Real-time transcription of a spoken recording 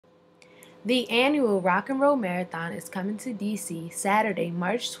The annual Rock and Roll Marathon is coming to DC Saturday,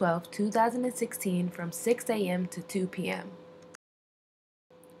 March 12, 2016 from 6 a.m. to 2 p.m.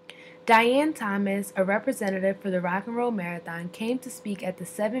 Diane Thomas, a representative for the Rock and Roll Marathon, came to speak at the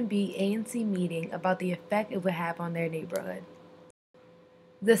 7B ANC meeting about the effect it would have on their neighborhood.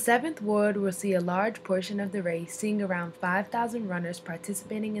 The 7th Ward will see a large portion of the race, seeing around 5,000 runners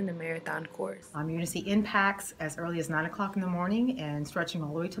participating in the marathon course. You're going to see impacts as early as 9 o'clock in the morning and stretching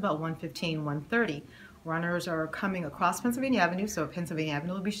all the way to about 1:15, 1:30. Runners are coming across Pennsylvania Avenue, so Pennsylvania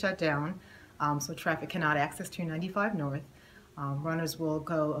Avenue will be shut down, so traffic cannot access 295 North. Runners will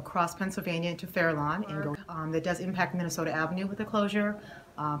go across Pennsylvania into Fairlawn and go. That does impact Minnesota Avenue with the closure.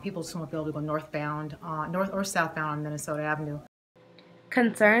 People just won't be able to go northbound, north or southbound on Minnesota Avenue.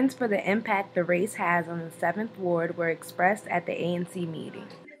 Concerns for the impact the race has on the 7th Ward were expressed at the ANC meeting.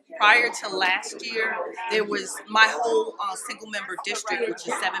 Prior to last year, there was my whole single-member district, which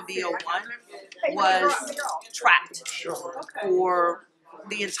is 7B01, was trapped for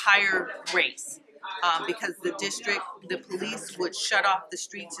the entire race because the police would shut off the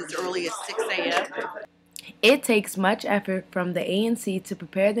streets as early as 6 a.m. It takes much effort from the ANC to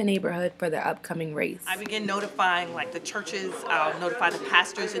prepare the neighborhood for the upcoming race. I began notifying the churches, notify the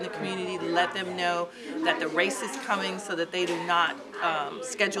pastors in the community to let them know that the race is coming so that they do not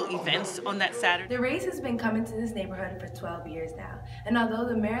schedule events on that Saturday. The race has been coming to this neighborhood for 12 years now, and although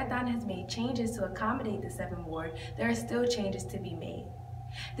the marathon has made changes to accommodate the 7th Ward, there are still changes to be made.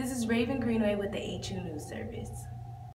 This is Raven Greenway with the HU News Service.